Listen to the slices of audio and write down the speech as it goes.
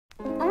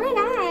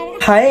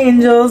Hi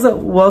angels,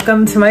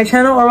 welcome to my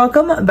channel, or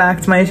welcome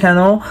back to my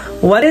channel.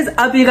 What is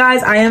up, you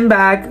guys? I am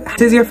back. If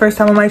this is your first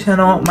time on my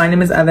channel, my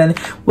name is Evan.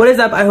 What is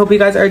up? I hope you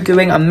guys are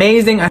doing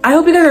amazing. I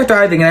hope you guys are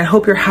thriving, and I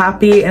hope you're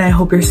happy, and I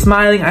hope you're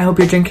smiling. I hope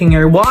you're drinking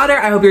your water.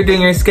 I hope you're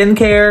doing your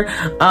skincare.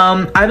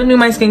 I've been doing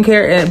my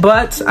skincare,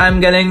 but I'm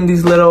getting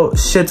these little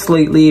shits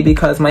lately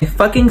because my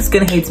fucking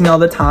skin hates me all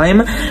the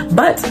time.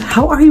 But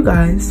how are you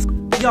guys?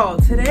 Y'all,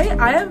 today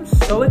I am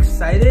so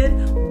excited.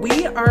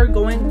 We are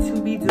going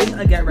to be doing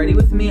a get ready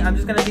with me. I'm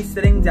just gonna be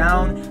sitting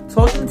down,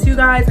 talking to you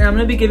guys, and I'm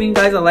gonna be giving you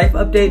guys a life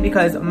update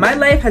because my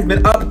life has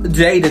been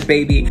updated,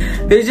 baby.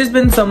 There's just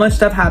been so much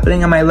stuff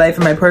happening in my life,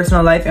 in my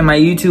personal life, in my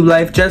YouTube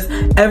life. Just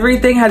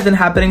everything has been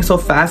happening so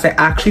fast. I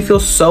actually feel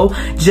so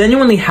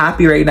genuinely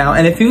happy right now.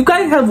 And if you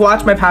guys have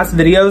watched my past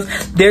videos,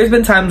 there's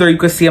been times where you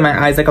could see in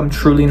my eyes like I'm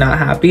truly not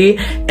happy.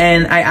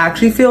 And I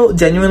actually feel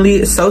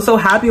genuinely so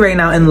happy right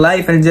now in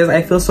life. And just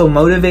I feel so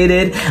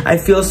motivated. I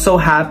feel so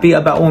happy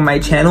about where my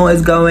channel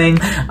is going,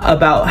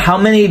 about how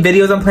many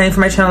videos I'm planning for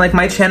my channel. Like,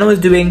 my channel is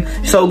doing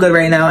so good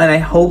right now, and I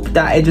hope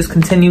that it just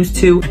continues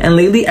to. And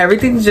lately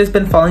everything's just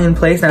been falling in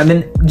place, and I've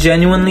been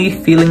genuinely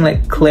feeling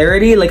like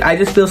clarity. Like, I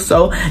just feel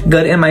so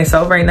good in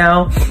myself right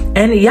now.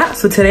 And yeah,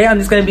 so today I'm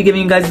just gonna be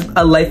giving you guys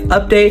a life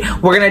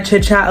update. We're gonna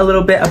chit chat a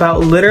little bit about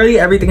literally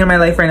everything in my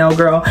life right now,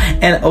 girl.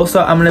 And also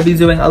I'm gonna be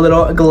doing a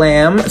little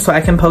glam so I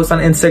can post on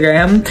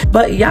Instagram.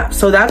 But yeah,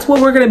 so that's what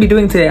we're gonna be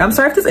doing today. I'm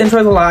sorry if this intro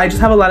is a lot. I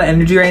just have a lot of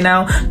energy right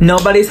now.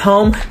 Nobody's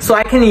home, so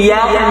I can yell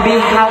and be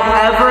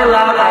however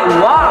loud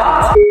I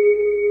want.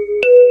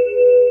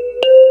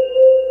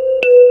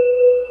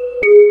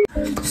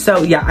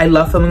 So yeah, I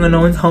love filming when no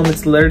one's home.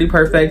 It's literally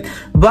perfect.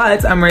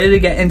 But I'm ready to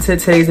get into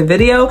today's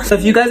video. So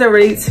if you guys are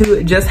ready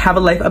to just have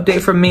a life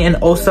update from me and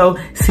also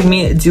see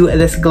me do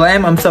this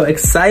glam, I'm so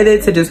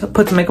excited to just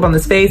put some makeup on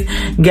this face,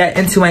 get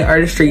into my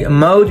artistry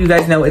mode. You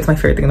guys know it's my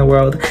favorite thing in the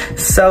world.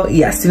 So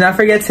yes, do not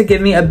forget to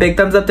give me a big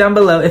thumbs up down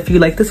below if you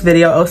like this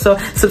video. Also,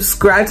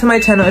 subscribe to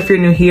my channel if you're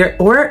new here,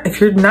 or if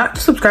you're not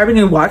subscribing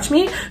and watch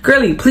me,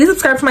 girly, please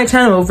subscribe to my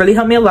channel. It will really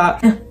help me a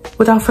lot.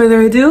 Without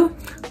further ado,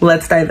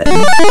 let's dive in.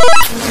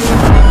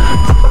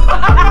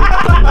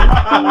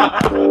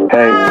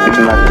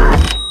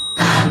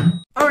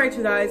 Alright,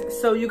 you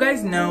guys, so you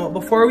guys know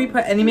before we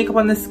put any makeup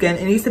on the skin,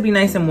 it needs to be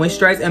nice and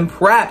moisturized and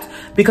prepped,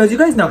 because you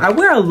guys know I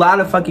wear a lot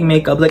of fucking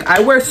makeup. Like,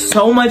 I wear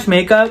so much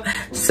makeup.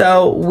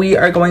 So we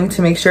are going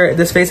to make sure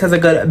this face has a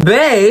good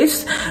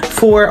base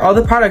for all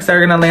the products that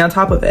are gonna lay on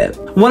top of it.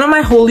 One of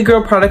my holy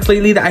girl products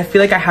lately that I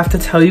feel like I have to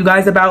tell you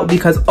guys about,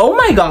 because oh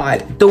my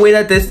god, the way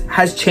that this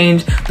has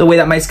changed the way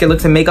that my skin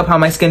looks in makeup, how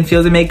my skin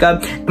feels in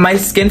makeup. My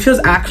skin feels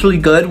actually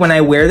good when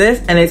I wear this,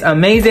 and it's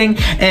amazing.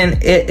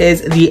 And it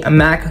is the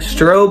MAC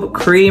Strobe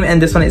Cream,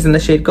 and this one is in the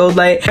shade Gold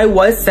Light. I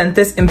was sent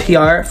this in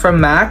PR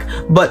from MAC,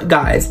 but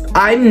guys,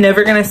 I'm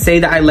never gonna say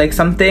that I like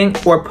something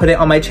or put it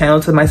on my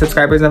channel to my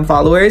subscribers and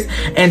followers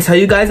and tell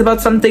you guys about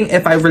something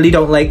if I really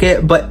don't like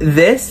it. But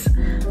this,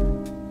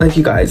 like,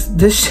 you guys,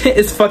 this shit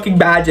is fucking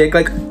magic.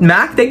 Like,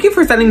 MAC, thank you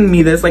for sending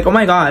me this. Like, oh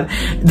my god,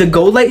 the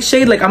Gold Light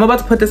shade, like, I'm about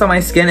to put this on my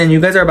skin and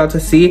you guys are about to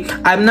see.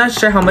 I'm not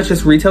sure how much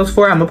this retails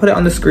for. I'm gonna put it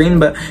on the screen,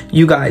 but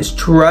you guys,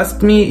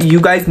 trust me, you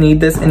guys need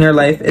this in your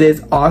life. It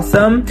is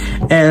awesome,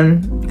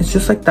 and it's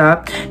just like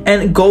that.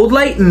 And Gold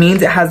Light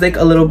means it has like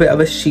a little bit of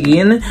a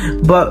sheen,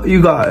 but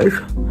you guys,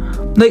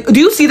 like, do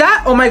you see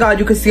that? Oh my god,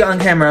 you can see it on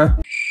camera.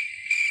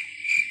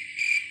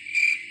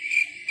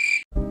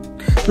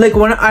 Like,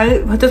 when I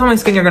put this on my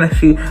skin, you're gonna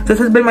see. This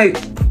has been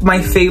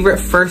my favorite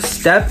first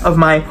step of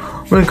my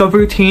makeup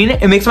routine.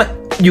 It makes my,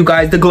 you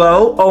guys, the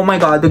glow. Oh my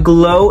god, the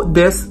glow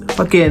this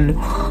fucking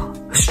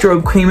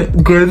strobe cream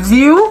gives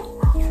you.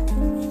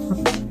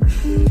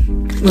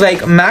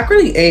 Like, MAC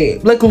really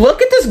ate. Like,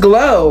 look at this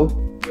glow.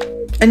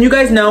 And you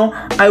guys know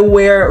I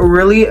wear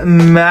really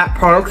matte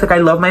products. Like, I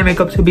love my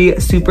makeup to be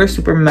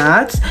super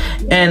matte.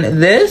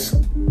 And this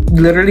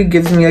literally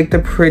gives me like the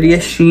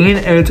prettiest sheen,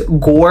 and it's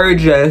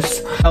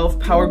gorgeous. e.l.f.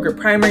 Power Grip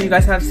Primer. You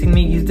guys have seen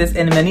me use this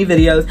in many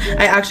videos.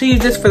 I actually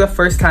used this for the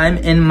first time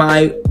in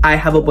my I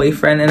have a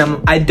boyfriend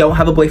and I don't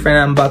have a boyfriend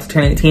and I'm about to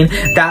turn 18,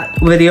 that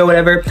video,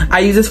 whatever. I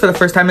use this for the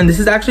first time, and this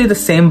is actually the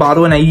same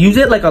bottle, and I use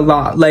it like a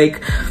lot.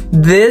 Like,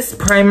 this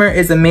primer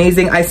is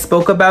amazing. I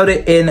spoke about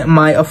it in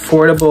my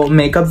affordable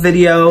makeup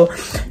video,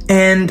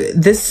 and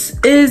this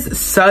is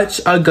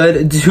such a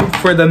good dupe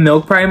for the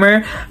Milk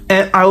Primer.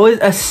 And I was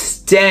a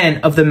stan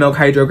of the Milk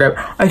Hydro Grip.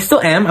 I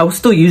still am. I will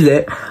still use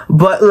it.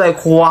 But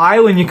like, why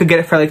when you could get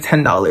it for like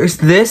 $10?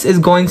 This is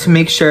going to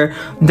make sure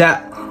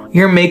that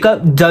your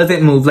makeup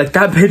doesn't move. Like,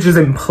 that bitch is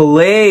in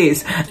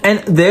place. And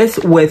this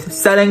with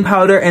setting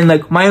powder and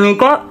like my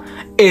makeup,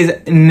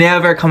 is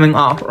never coming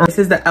off. This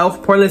is the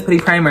e.l.f. Poreless Putty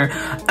Primer.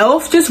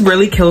 e.l.f. just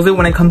really kills it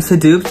when it comes to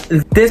dupes.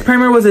 This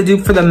primer was a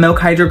dupe for the Milk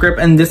Hydro Grip,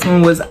 and this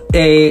one was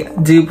a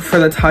dupe for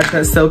the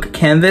Tatcha Silk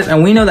Canvas,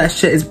 and we know that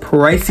shit is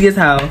pricey as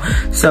hell.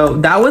 So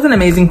that was an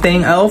amazing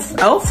thing.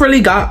 e.l.f.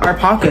 really got our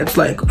pockets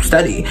like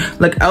steady.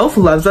 Like e.l.f.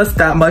 loves us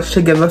that much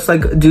to give us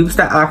like dupes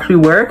that actually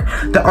work,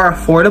 that are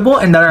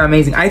affordable, and that are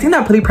amazing. I think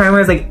that putty primer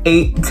is like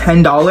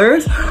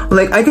 $10.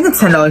 Like I think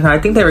it's $10 now. I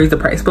think they raised the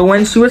price, but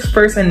when she was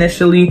first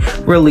initially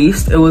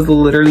released, it was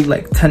literally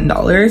like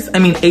 $10. I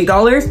mean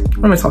 $8.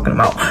 What am I talking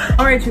about?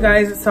 All right, you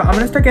guys, so I'm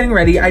gonna start getting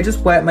ready. I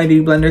just wet my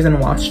beauty blenders and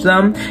washed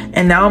them,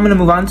 and now I'm gonna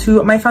move on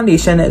to my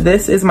foundation.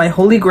 This is my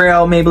holy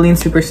grail Maybelline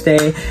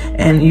Superstay,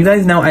 and you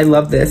guys know I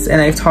love this,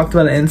 and I've talked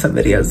about it in some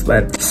videos.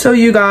 But so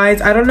you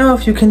guys, I don't know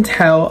if you can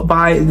tell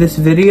by this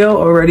video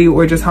already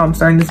or just how I'm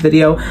starting this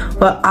video,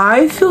 but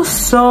I feel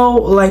so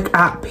like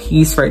at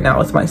peace right now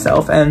with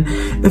myself. And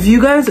if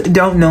you guys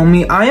don't know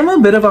me, I am a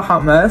bit of a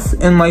hot mess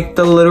in like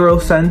the literal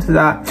sense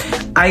that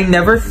I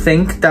never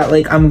think that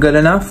like I'm good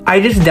enough. I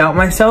just doubt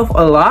myself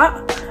a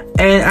lot,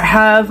 and I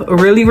have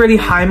really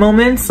high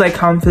moments like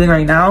how I'm feeling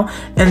right now,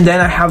 and then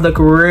I have like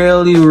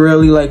really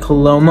like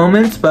low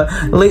moments. But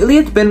lately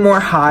it's been more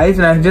highs,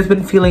 and I've just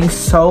been feeling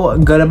so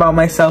good about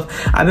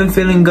myself. I've been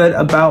feeling good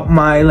about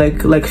my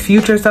like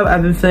future stuff.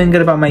 I've been feeling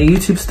good about my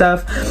YouTube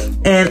stuff,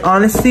 and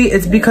honestly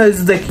it's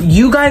because like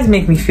you guys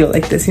make me feel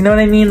like this, you know what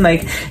I mean?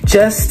 Like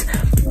just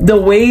the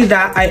way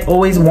that I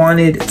always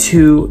wanted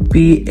to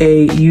be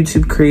a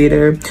YouTube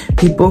creator,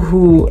 people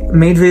who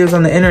made videos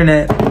on the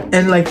internet,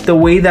 and like the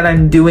way that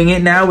I'm doing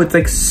it now, it's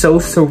like so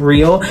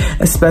surreal,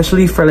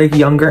 especially for like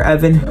younger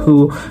Evan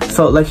who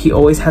felt like he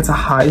always had to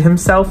hide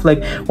himself.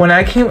 Like when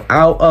I came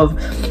out of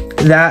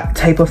that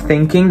type of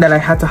thinking that I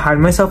had to hide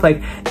myself,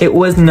 like it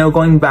was no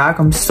going back.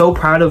 I'm so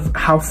proud of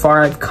how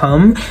far I've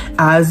come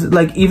as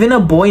like even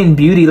a boy in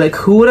beauty. Like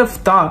who would have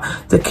thought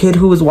the kid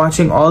who was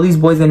watching all these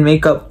boys in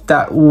makeup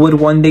that would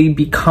one day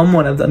become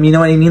one of them, you know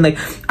what I mean? Like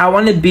I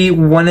want to be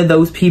one of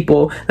those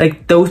people.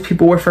 Like those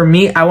people were for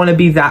me, I want to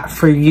be that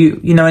for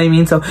you, you know what I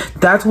mean? So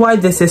that's why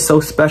this is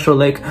so special.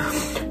 Like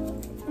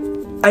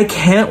I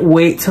can't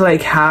wait to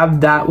like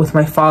have that with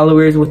my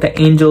followers, with the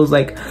angels,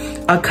 like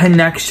a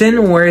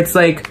connection where it's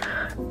like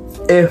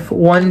if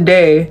one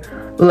day,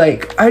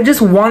 like I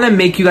just want to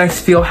make you guys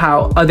feel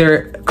how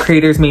other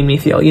creators made me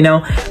feel, you know,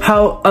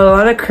 how a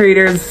lot of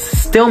creators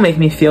still make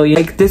me feel.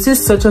 Like this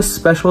is such a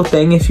special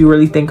thing if you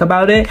really think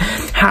about it,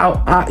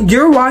 how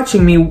you're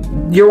watching me,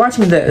 you're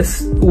watching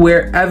this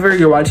wherever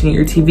you're watching it,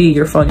 your TV,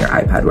 your phone, your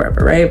iPad,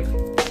 wherever, right?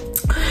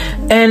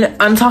 And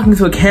I'm talking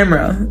to a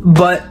camera,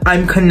 but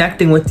I'm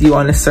connecting with you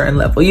on a certain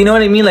level. You know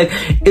what I mean? Like,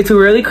 it's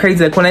really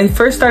crazy. Like, when I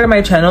first started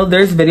my channel,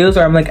 there's videos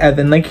where I'm like,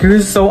 Evan, like, you're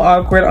so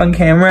awkward on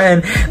camera.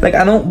 And, like,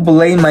 I don't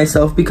blame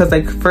myself because,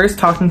 like, first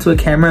talking to a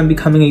camera and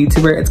becoming a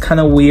YouTuber, it's kind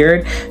of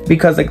weird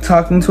because, like,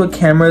 talking to a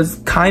camera is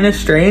kind of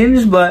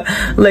strange. But,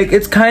 like,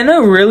 it's kind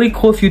of really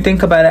cool if you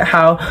think about it,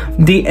 how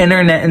the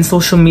internet and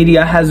social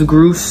media has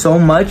grew so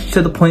much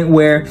to the point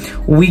where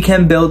we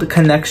can build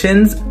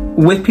connections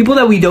with people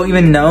that we don't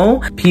even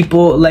know.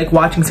 People like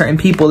watching certain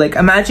people. Like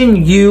imagine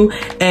you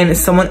and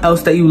someone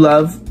else that you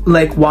love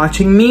like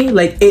watching me.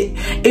 Like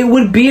it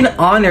would be an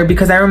honor,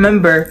 because I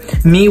remember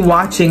me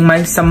watching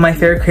some of my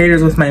favorite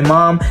creators with my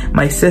mom,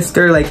 my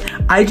sister. Like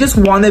I just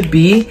want to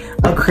be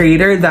a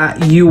creator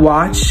that you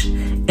watch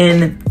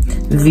in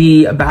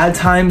the bad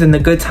times and the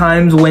good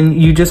times, when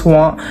you just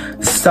want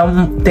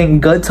something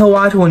good to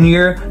watch, when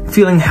you're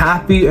feeling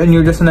happy and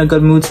you're just in a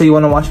good mood, so you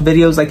want to watch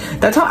videos. Like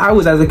that's how I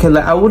was as a kid.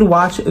 Like I would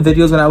watch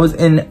videos when I was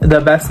in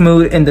the best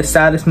mood, in the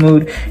saddest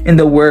mood, in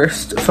the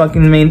worst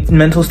fucking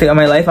mental state of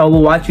my life. I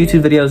will watch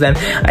YouTube videos, and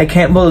I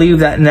can't believe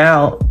that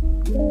now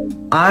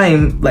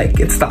I'm like,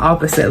 it's the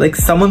opposite. Like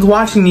someone's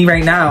watching me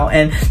right now,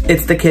 and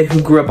it's the kid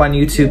who grew up on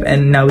YouTube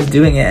and now is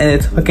doing it, and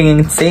it's fucking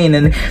insane.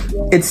 And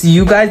it's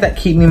you guys that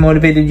keep me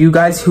motivated, you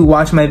guys who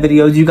watch my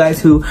videos, you guys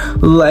who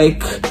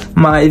like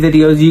my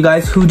videos, you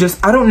guys who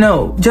just, I don't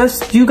know,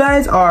 just you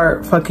guys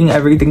are fucking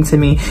everything to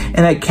me,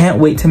 and I can't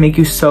wait to make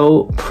you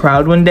so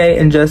proud one day.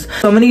 And just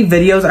so many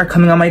videos are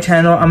coming on my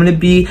channel. I'm gonna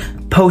be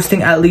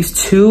posting at least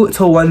 2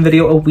 to 1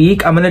 video a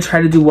week. I'm gonna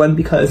try to do 1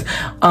 because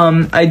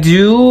I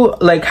do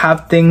like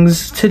have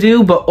things to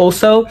do, but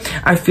also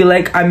I feel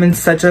like I'm in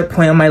such a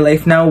point in my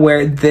life now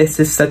where this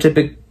is such a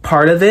big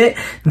part of it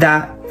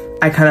that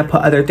I kind of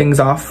put other things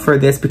off for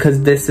this,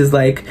 because this is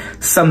like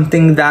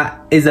something that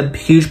is a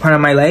huge part of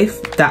my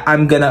life that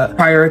I'm gonna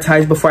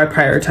prioritize before I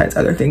prioritize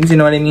other things, you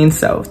know what I mean?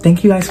 So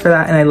thank you guys for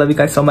that, and I love you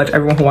guys so much.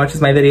 Everyone who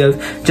watches my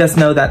videos, just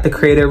know that the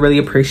creator really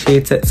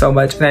appreciates it so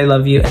much, and I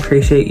love you and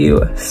appreciate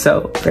you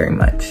so very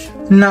much.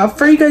 Not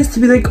for you guys to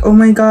be like, oh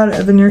my god,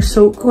 Evan, you're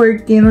so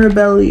quirky and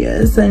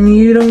rebellious and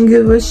you don't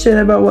give a shit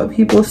about what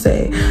people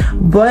say.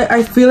 But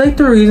I feel like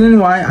the reason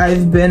why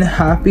I've been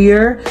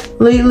happier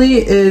lately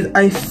is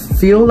I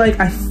feel like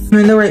I I'm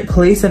in the right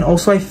place. And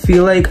also I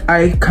feel like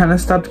I kind of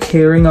stopped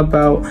caring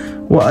about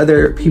what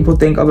other people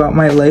think about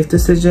my life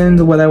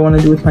decisions, what I want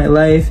to do with my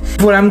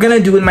life. What I'm gonna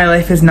do with my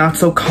life is not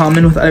so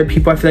common with other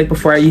people. I feel like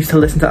before I used to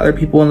listen to other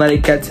people and let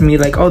it get to me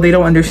like, oh, they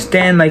don't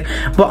understand. Like,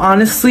 but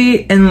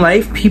honestly, in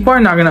life, people are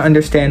not gonna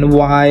understand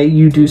why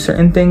you do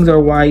certain things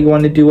or why you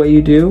want to do what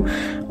you do.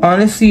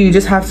 Honestly, you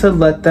just have to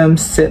let them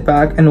sit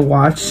back and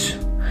watch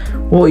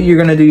what you're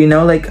gonna do, you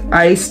know? Like,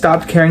 I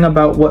stopped caring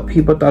about what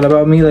people thought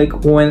about me.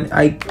 Like, when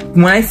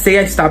I say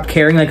I stopped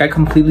caring, like, I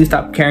completely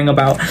stopped caring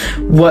about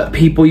what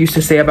people used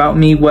to say about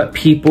me, what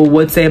people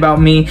would say about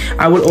me.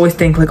 I would always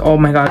think like, oh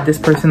my god, this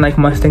person like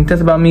must think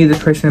this about me,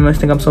 this person must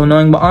think I'm so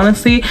annoying. But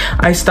honestly,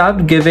 I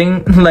stopped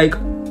giving like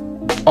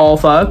all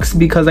fucks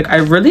because like I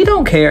really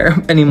don't care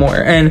anymore.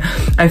 And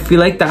I feel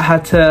like that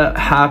had to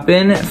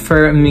happen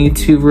for me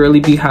to really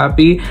be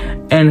happy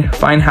and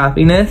find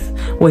happiness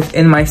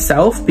within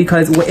myself.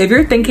 Because if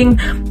you're thinking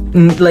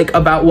like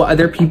about what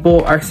other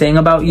people are saying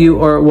about you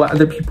or what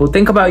other people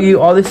think about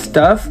you, all this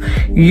stuff,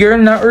 you're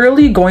not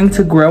really going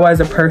to grow as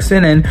a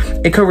person, and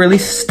it could really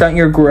stunt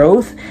your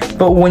growth.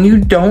 But when you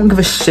don't give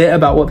a shit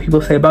about what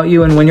people say about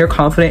you, and when you're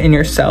confident in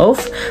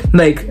yourself,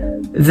 like,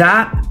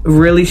 that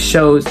really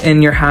shows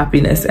in your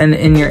happiness and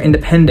in your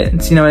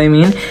independence, you know what I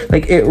mean?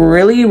 Like, it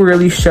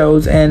really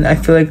shows. And I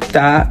feel like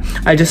that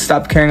I just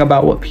stopped caring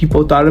about what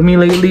people thought of me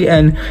lately,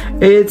 and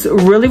it's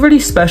really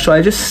special.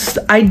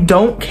 I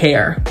don't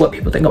care what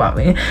people think about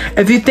me.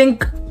 If you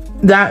think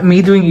that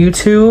me doing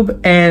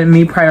YouTube and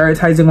me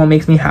prioritizing what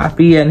makes me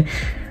happy and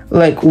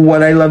like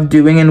what I love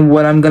doing and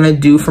what I'm gonna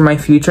do for my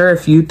future,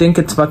 if you think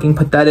it's fucking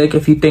pathetic,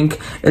 if you think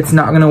it's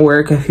not gonna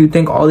work, if you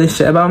think all this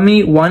shit about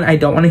me, one, I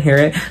don't want to hear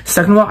it.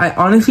 Second of all, I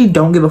honestly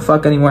don't give a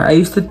fuck anymore. I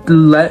used to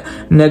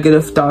let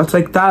negative thoughts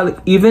like that, like,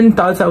 even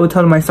thoughts I would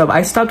tell to myself,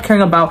 I stopped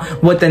caring about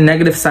what the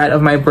negative side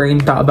of my brain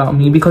thought about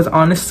me, because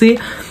honestly,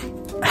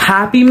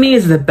 happy me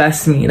is the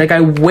best me. Like,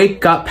 I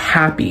wake up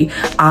happy.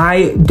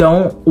 I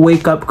don't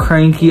wake up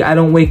cranky. I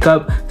don't wake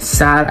up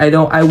sad.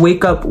 I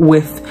wake up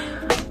with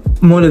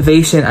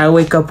motivation. I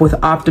wake up with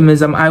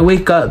optimism. I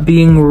wake up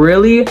being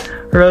really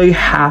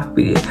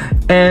happy,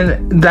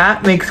 and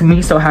that makes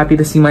me so happy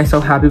to see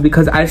myself happy,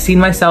 because I've seen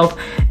myself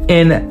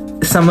in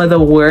some of the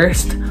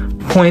worst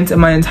points in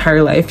my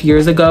entire life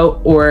years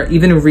ago or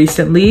even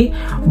recently,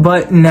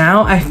 but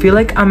now I feel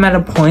like I'm at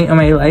a point in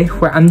my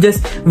life where I'm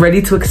just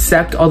ready to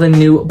accept all the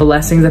new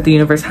blessings that the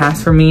universe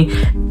has for me.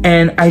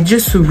 And I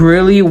just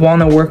really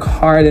want to work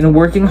hard, and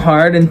working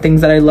hard in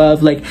things that I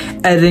love, like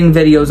editing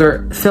videos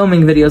or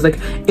filming videos, like,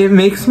 it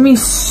makes me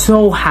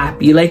so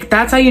happy. Like,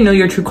 that's how you know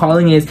your true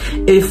calling is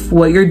if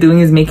what you're doing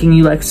is making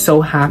you like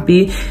so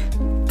happy,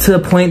 to the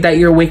point that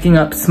you're waking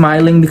up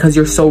smiling because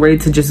you're so ready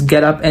to just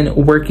get up and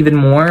work even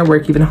more,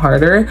 work even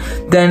harder.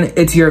 Then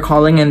it's your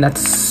calling, and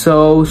that's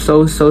so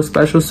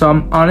special. So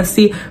I'm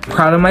honestly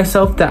proud of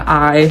myself that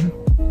I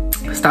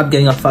stopped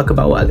giving a fuck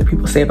about what other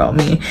people say about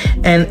me.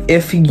 And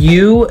if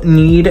you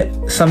need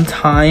some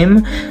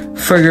time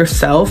for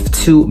yourself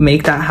to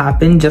make that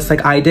happen, just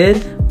like I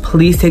did,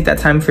 please take that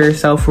time for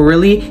yourself.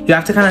 Really, you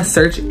have to kind of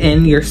search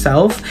in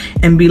yourself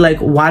and be like,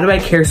 why do I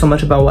care so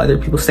much about what other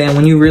people say? And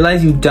when you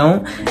realize you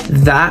don't,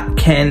 that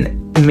can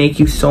make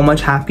you so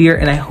much happier.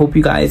 And I hope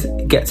you guys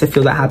get to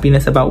feel that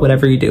happiness about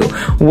whatever you do,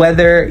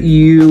 whether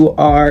you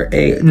are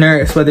a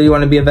nurse, whether you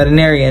want to be a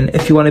veterinarian,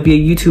 if you want to be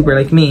a YouTuber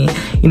like me,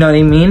 you know what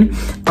I mean?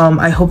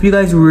 I hope you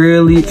guys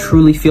really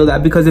truly feel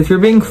that, because if you're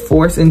being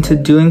forced into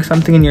doing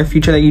something in your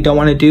future that you don't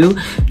want to do,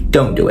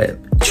 don't do it.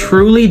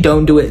 Truly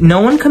don't do it. No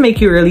one can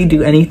make you really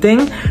do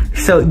anything,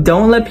 so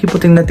don't let people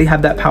think that they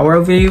have that power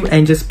over you.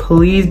 And just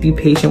please be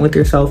patient with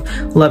yourself,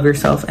 love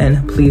yourself,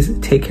 and please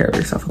take care of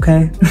yourself,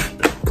 okay?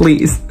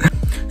 Please.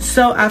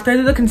 So after I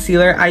did the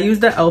concealer, I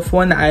used the e.l.f.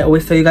 one that I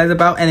always tell you guys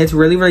about, and it's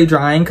really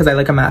drying because I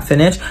like a matte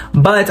finish,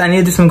 but I need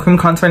to do some cream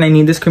contour, and I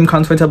need this cream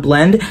contour to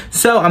blend.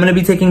 So I'm going to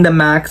be taking the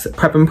MAC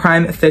Prep and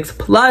Prime Fix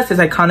Plus, this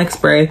iconic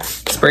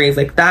sprays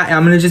like that, and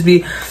I'm going to just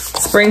be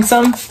spraying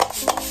some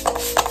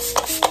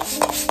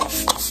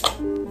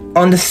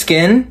on the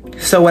skin,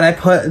 so when I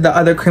put the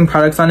other cream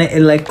products on it,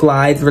 it like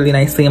glides really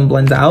nicely and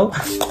blends out.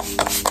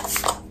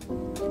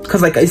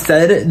 Because like I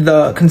said,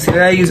 the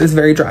concealer I use is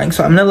very drying,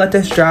 so I'm gonna let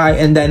this dry,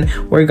 and then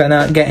we're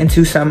gonna get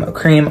into some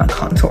cream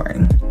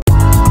contouring.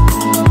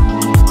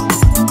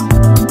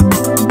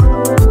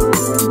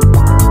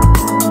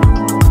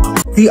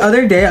 The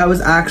other day, I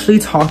was actually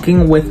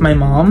talking with my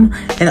mom,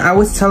 and I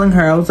was telling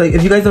her, I was like,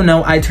 if you guys don't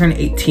know, I turned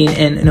 18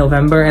 in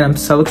November, and I'm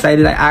so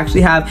excited. I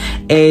actually have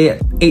a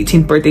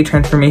 18th birthday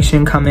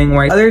transformation coming.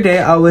 Where the other day,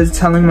 I was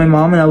telling my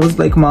mom, and I was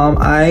like, Mom,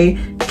 I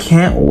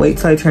can't wait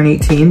till I turn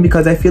 18,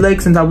 because I feel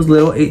like since I was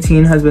little,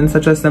 18 has been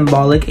such a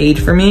symbolic age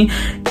for me,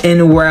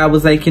 and where I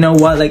was like, you know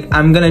what, like,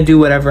 I'm gonna do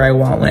whatever I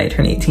want when I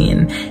turn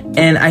 18.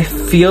 And I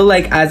feel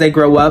like as I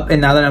grow up,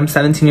 and now that I'm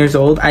 17 years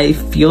old, I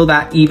feel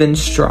that even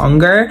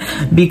stronger,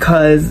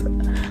 because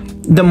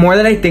the more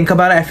that I think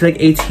about it, I feel like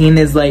 18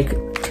 is like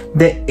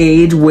the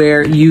age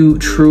where you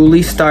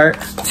truly start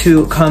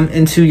to come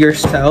into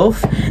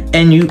yourself,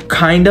 and you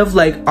kind of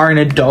like are an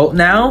adult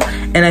now.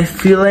 And I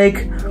feel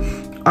like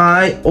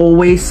I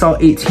always saw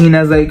 18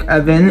 as like,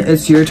 Evan,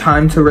 it's your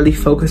time to really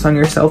focus on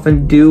yourself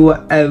and do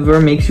whatever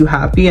makes you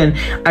happy. And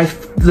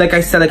like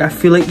I said, like I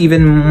feel like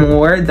even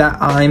more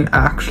that I'm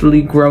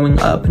actually growing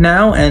up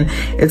now, and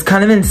it's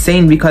kind of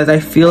insane because I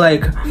feel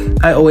like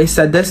I always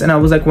said this, and I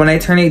was like, when I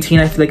turn 18,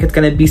 I feel like it's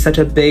gonna be such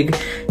a big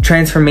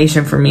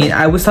transformation for me.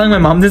 I was telling my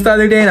mom this the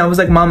other day, and I was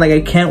like, Mom, like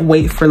I can't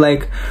wait for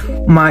like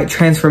my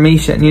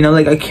transformation, you know,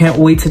 like I can't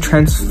wait to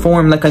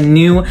transform, like a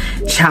new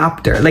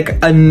chapter,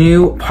 like a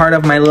new part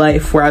of my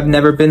life where I've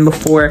never been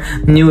before,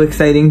 new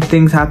exciting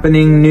things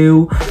happening,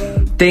 new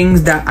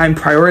things that I'm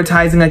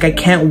prioritizing. Like I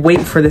can't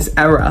wait for this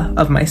era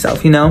of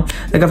myself, you know,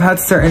 like I've had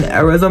certain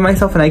eras of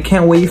myself and I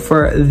can't wait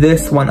for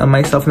this one of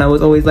myself. And I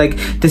was always like,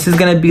 this is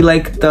gonna be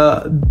like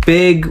the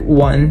big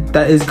one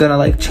that is gonna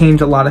like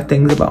change a lot of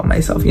things about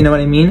myself, you know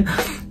what I mean?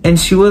 And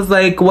she was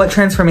like, what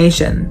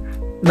transformation?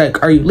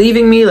 Like, are you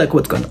leaving me? Like,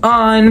 what's going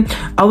on?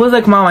 I was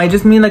like, Mom, I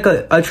just mean like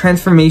a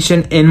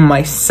transformation in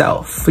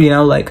myself, you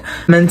know, like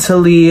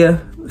mentally,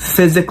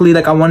 physically.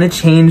 Like I want to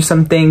change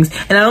some things,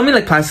 and I don't mean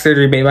like plastic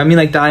surgery, babe. I mean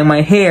like dyeing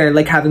my hair,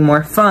 like having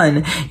more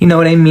fun, you know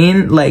what I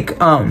mean? Like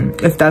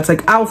if that's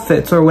like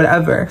outfits or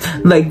whatever,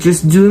 like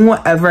just doing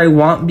whatever I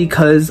want,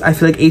 because I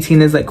feel like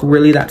 18 is like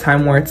really that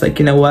time where it's like,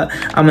 you know what,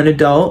 I'm an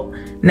adult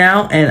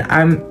now and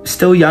I'm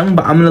still young,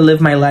 but I'm gonna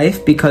live my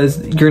life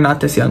because you're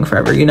not this young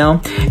forever, you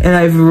know? And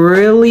I've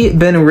really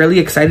been really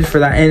excited for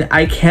that, and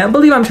I can't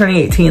believe I'm turning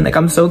 18. Like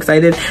I'm so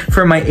excited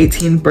for my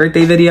 18th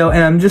birthday video,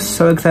 and I'm just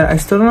so excited. I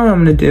still don't know what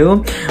I'm gonna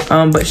do,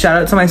 but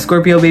shout out to my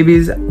Scorpio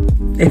babies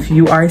if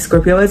you are a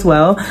Scorpio as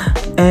well.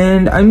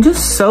 And I'm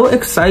just so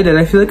excited.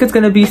 I feel like it's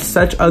gonna be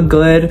such a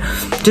good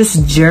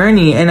just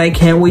journey, and I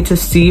can't wait to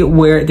see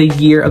where the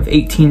year of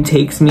 18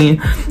 takes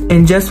me,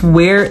 and just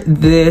where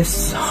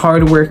this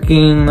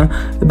hardworking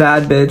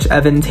bad bitch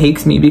Evan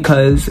takes me,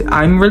 because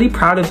I'm really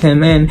proud of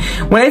him. And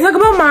when I talk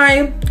about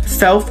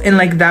myself in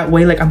like that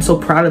way, like I'm so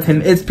proud of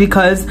him, it's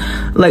because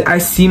like I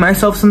see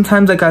myself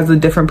sometimes like as a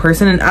different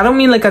person, and I don't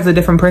mean like as a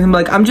different person,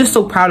 but like I'm just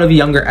so proud of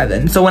younger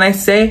Evan. So when I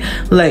say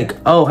like,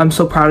 oh, I'm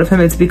so proud of him,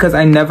 it's because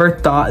I never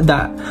thought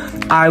that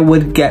I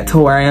would get to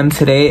where I am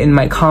today in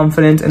my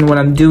confidence and what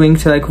I'm doing,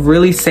 to like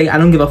really say I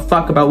don't give a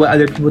fuck about what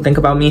other people think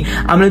about me.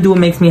 I'm gonna do what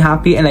makes me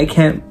happy, and I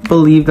can't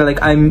believe that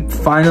like I'm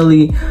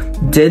finally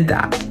did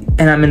that,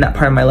 and I'm in that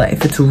part of my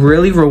life. It's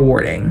really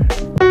rewarding.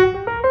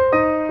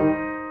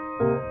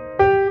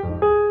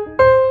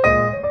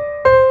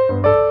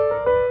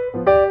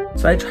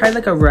 So I tried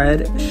like a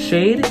red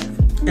shade,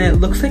 and it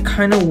looks like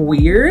kind of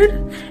weird,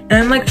 and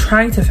I'm like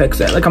trying to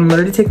fix it. Like I'm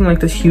literally taking like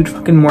this huge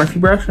fucking Morphe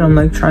brush, and I'm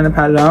like trying to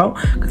pat it out,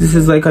 because this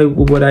is like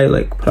what I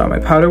like put on my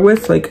powder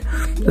with. Like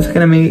this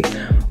gonna make,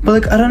 but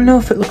like I don't know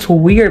if it looks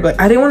weird, but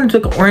I didn't want to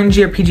do like an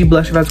orangey or peachy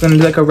blush if I was gonna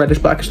do like a reddish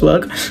blackish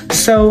look.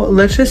 So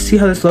let's just see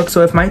how this looks.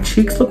 So if my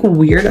cheeks look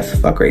weird as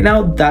fuck right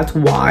now, that's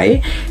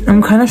why.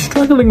 I'm kind of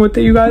struggling with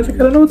it, you guys. Like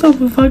I don't know what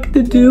the fuck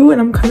to do, and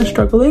I'm kind of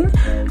struggling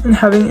and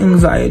having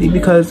anxiety,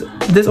 because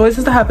this always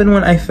has to happen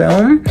when I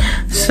film.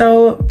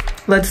 So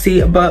let's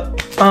see. But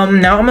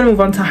now I'm gonna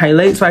move on to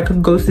highlight, so I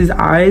could go to these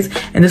eyes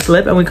and this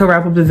lip, and we could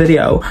wrap up the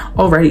video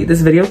already.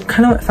 This video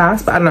kind of went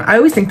fast, but I don't know, I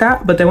always think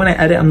that, but then when I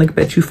edit, I'm like,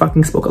 bitch, you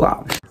fucking spoke a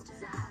lot.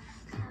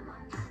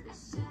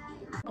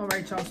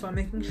 Alright y'all, so I'm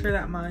making sure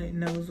that my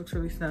nose looks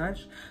really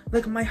snatched.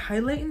 Like my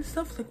highlight and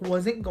stuff like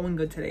wasn't going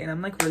good today, and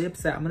I'm like really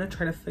upset. I'm gonna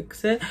try to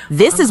fix it.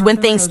 This is when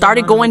things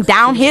started going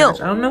downhill.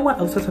 I don't know what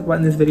else to talk about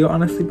in this video,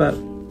 honestly, but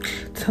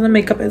that's how the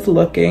makeup is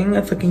looking.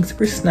 It's looking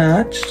super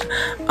snatched.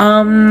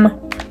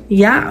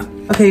 Yeah.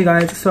 Okay, you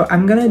guys, so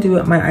I'm gonna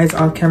do my eyes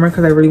off camera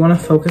because I really want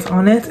to focus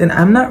on it, and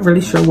I'm not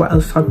really sure what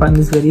else to talk about in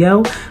this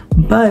video,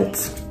 but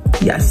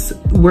yes,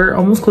 we're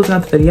almost closing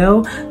out the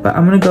video, but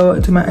I'm gonna go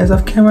do my eyes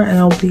off camera and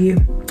I'll be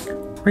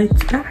right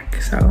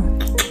back. So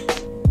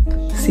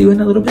see you in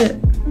a little bit.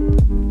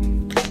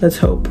 Let's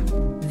hope.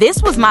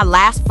 This was my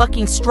last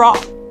fucking straw.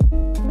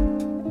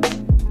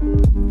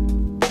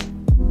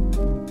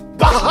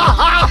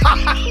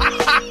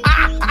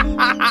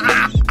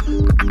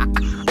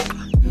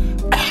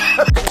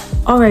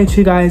 Alright,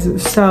 you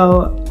guys,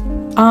 so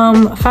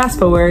fast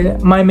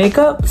forward, my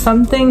makeup,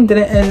 something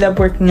didn't end up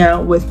working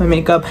out with my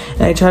makeup,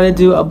 and I tried to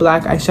do a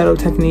black eyeshadow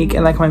technique,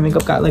 and like my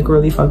makeup got like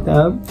really fucked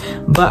up.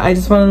 But I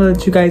just wanted to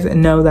let you guys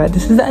know that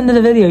this is the end of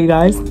the video, you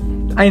guys.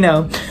 I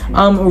know,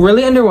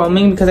 really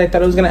underwhelming, because I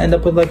thought it was gonna end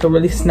up with like a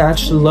really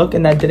snatched look,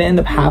 and that didn't end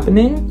up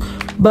happening.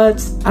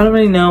 But I don't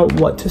really know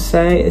what to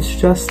say. It's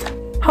just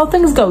how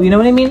things go, you know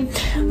what I mean?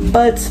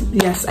 But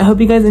yes, I hope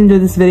you guys enjoyed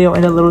this video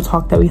and the little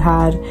talk that we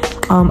had.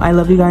 I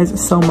love you guys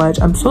so much.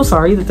 I'm so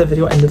sorry that the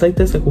video ended like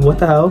this, like what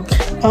the hell.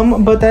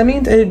 But that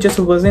means it just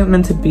wasn't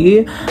meant to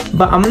be.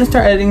 But I'm gonna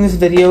start editing this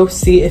video.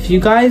 See, if you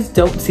guys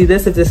don't see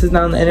this, if this is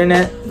not on the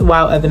internet,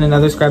 wow, Evan,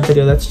 another scrap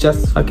video. That's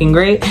just fucking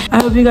great.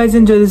 I hope you guys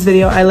enjoyed this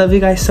video. I love you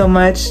guys so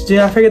much. Do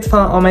not forget to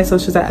follow all my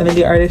socials at Evan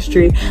the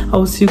Artistry. I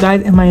will see you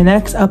guys in my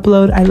next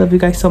upload. I love you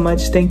guys so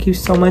much. Thank you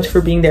so much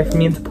for being there for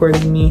me and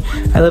supporting me.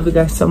 I love you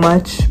guys so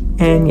much.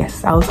 And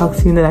yes, I will talk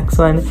to you in the next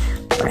one.